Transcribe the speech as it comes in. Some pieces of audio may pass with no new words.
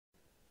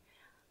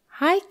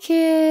Hi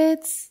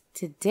kids!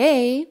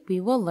 Today we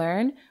will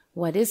learn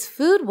what is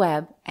food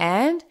web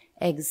and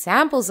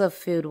examples of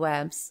food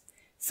webs.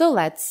 So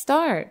let's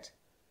start.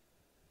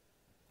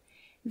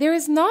 There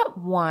is not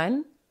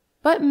one,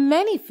 but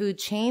many food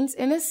chains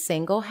in a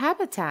single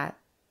habitat.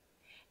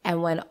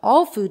 And when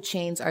all food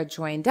chains are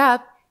joined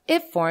up,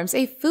 it forms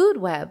a food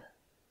web.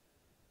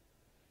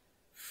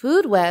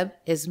 Food web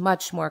is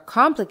much more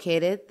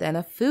complicated than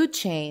a food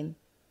chain.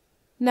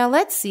 Now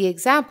let's see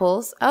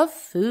examples of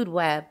food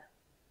web.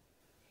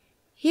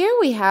 Here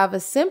we have a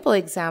simple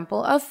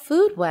example of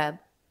food web.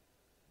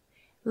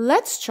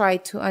 Let's try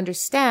to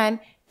understand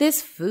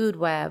this food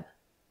web.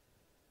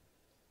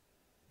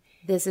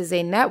 This is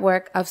a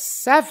network of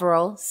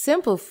several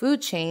simple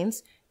food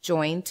chains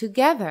joined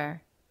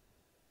together.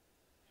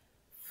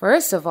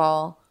 First of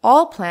all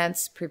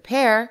plants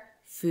prepare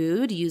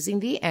food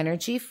using the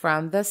energy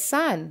from the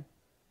sun.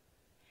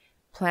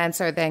 Plants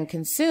are then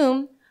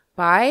consumed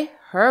by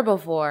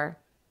herbivore,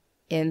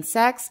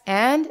 insects,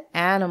 and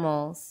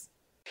animals.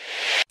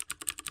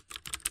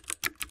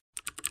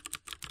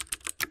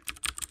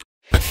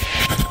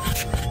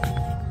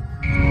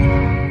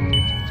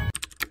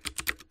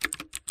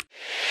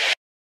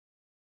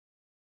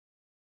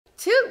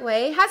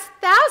 Tutway has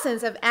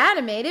thousands of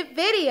animated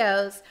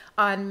videos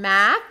on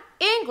math,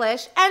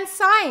 English, and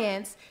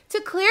science to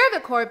clear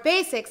the core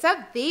basics of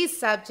these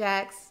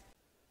subjects.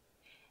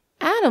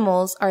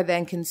 Animals are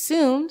then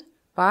consumed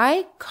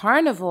by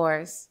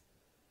carnivores.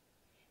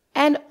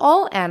 And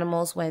all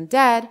animals, when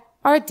dead,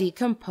 are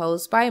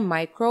decomposed by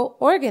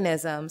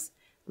microorganisms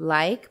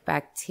like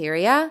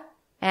bacteria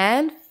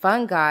and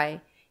fungi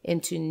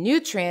into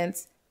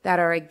nutrients that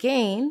are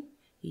again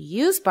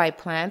used by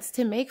plants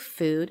to make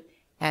food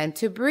and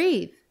to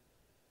breathe.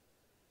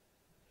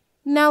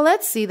 Now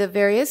let's see the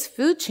various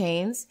food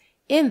chains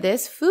in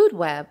this food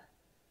web.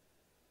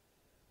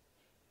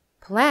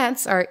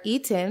 Plants are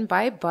eaten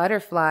by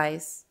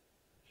butterflies,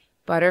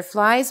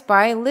 butterflies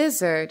by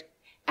lizard,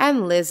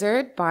 and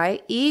lizard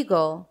by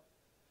eagle.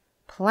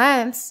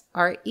 Plants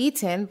are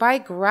eaten by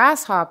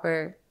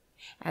grasshopper,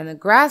 and the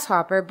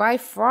grasshopper by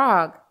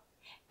frog,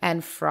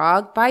 and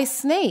frog by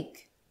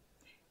snake.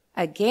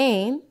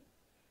 Again,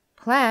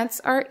 plants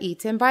are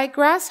eaten by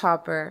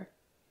grasshopper,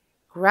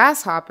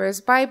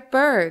 grasshoppers by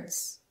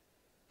birds,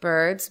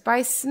 birds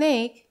by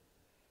snake,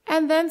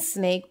 and then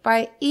snake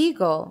by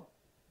eagle.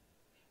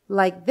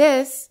 Like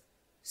this,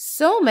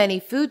 so many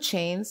food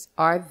chains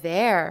are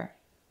there.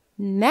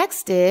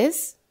 Next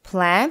is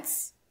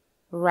plants,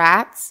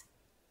 rats,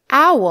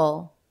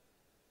 owl.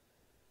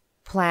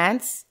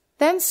 Plants,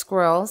 then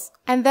squirrels,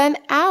 and then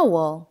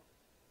owl.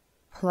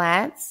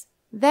 Plants,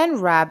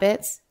 then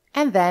rabbits,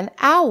 and then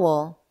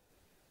owl.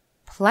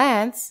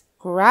 Plants,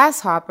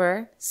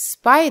 grasshopper,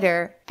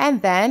 spider,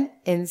 and then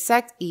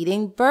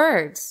insect-eating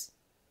birds.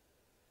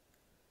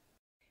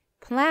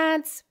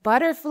 Plants,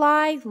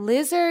 butterfly,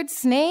 lizard,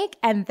 snake,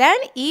 and then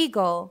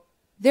eagle.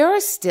 There are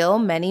still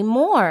many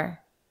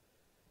more.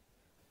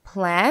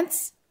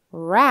 Plants,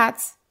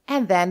 rats,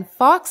 and then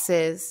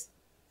foxes.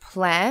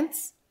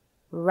 Plants,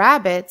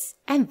 rabbits,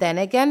 and then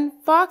again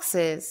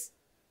foxes.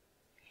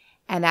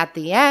 And at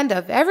the end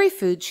of every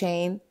food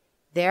chain,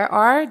 there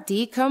are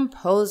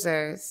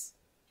decomposers.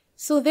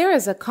 So there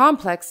is a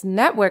complex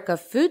network of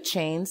food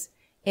chains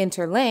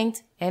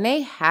interlinked in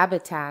a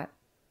habitat.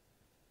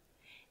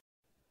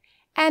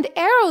 And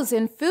arrows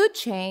in food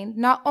chain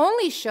not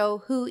only show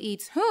who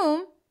eats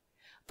whom,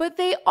 but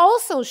they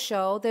also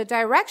show the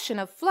direction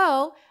of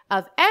flow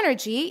of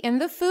energy in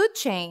the food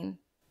chain.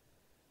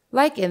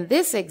 Like in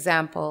this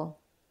example,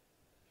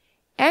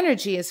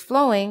 energy is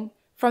flowing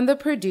from the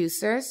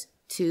producers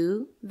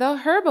to the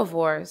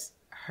herbivores,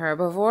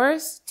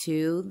 herbivores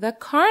to the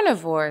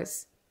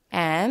carnivores,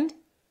 and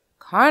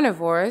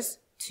carnivores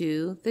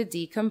to the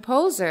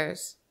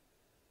decomposers.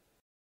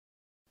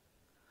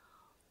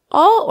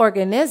 All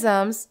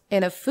organisms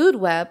in a food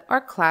web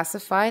are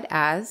classified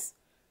as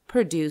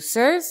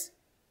producers,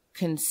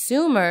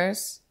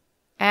 consumers,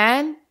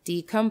 and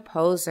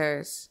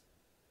decomposers.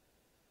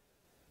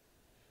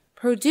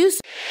 Producers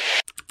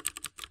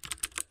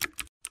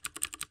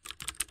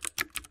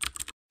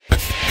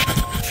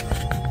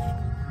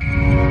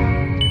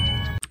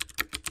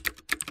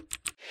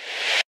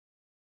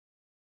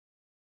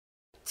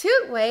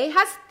Tutway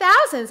has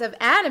thousands of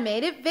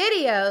animated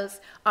videos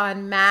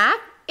on math,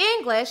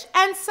 English,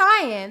 and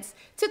science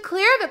to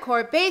clear the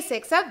core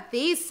basics of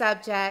these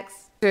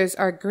subjects. These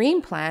are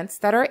green plants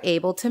that are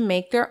able to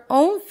make their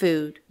own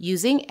food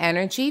using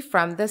energy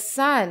from the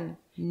sun,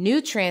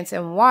 nutrients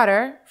and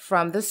water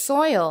from the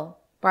soil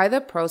by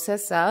the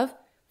process of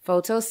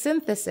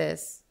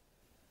photosynthesis.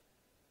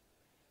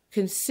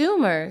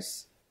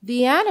 Consumers,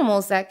 the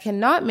animals that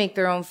cannot make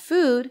their own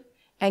food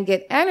and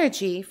get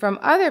energy from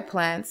other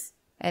plants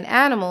and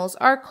animals,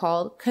 are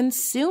called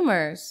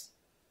consumers.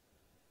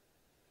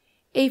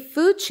 A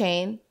food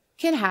chain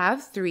can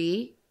have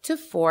 3 to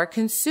 4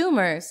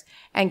 consumers,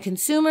 and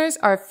consumers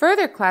are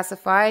further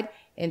classified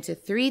into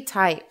 3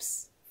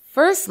 types: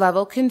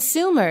 first-level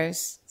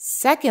consumers,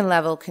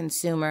 second-level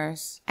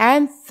consumers,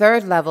 and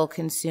third-level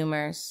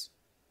consumers.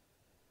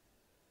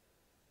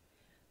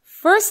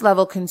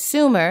 First-level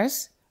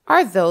consumers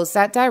are those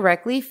that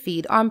directly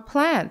feed on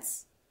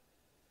plants.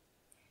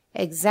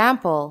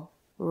 Example: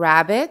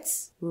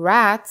 rabbits,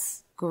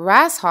 rats,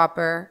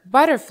 grasshopper,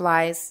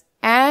 butterflies,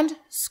 and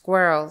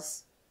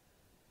squirrels.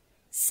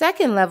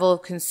 Second level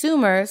of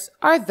consumers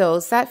are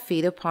those that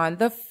feed upon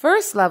the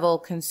first level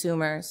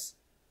consumers.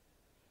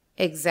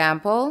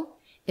 Example: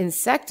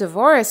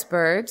 insectivorous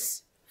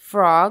birds,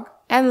 frog,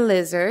 and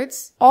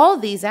lizards. All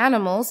these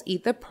animals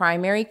eat the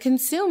primary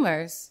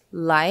consumers,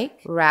 like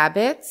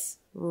rabbits,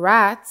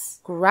 rats,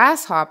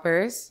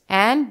 grasshoppers,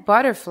 and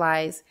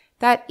butterflies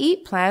that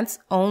eat plants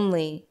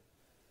only.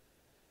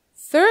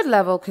 Third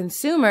level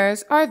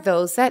consumers are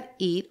those that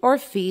eat or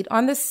feed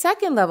on the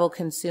second level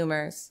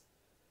consumers.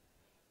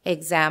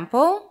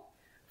 Example: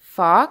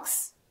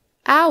 fox,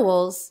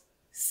 owls,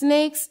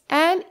 snakes,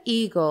 and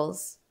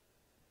eagles.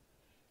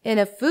 In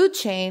a food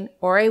chain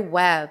or a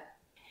web,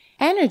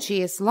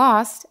 energy is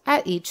lost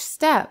at each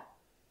step.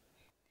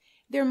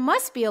 There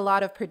must be a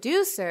lot of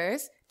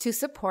producers to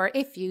support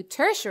a few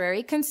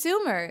tertiary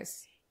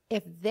consumers.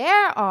 If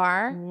there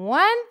are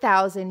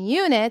 1,000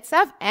 units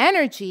of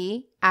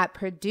energy at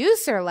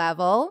producer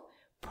level,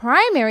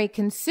 primary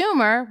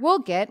consumer will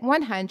get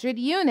 100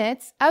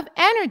 units of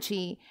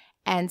energy,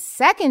 and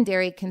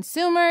secondary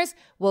consumers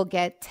will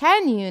get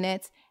 10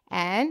 units,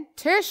 and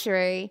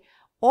tertiary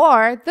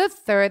or the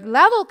third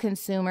level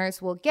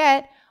consumers will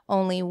get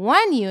only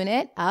 1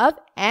 unit of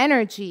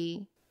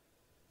energy.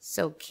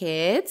 So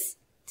kids,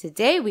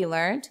 today we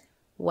learned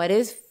what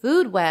is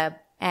food web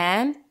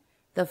and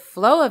the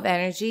flow of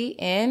energy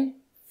in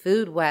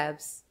food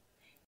webs.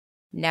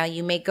 Now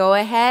you may go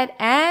ahead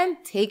and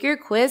take your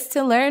quiz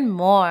to learn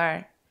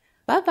more.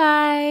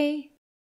 Bye-bye.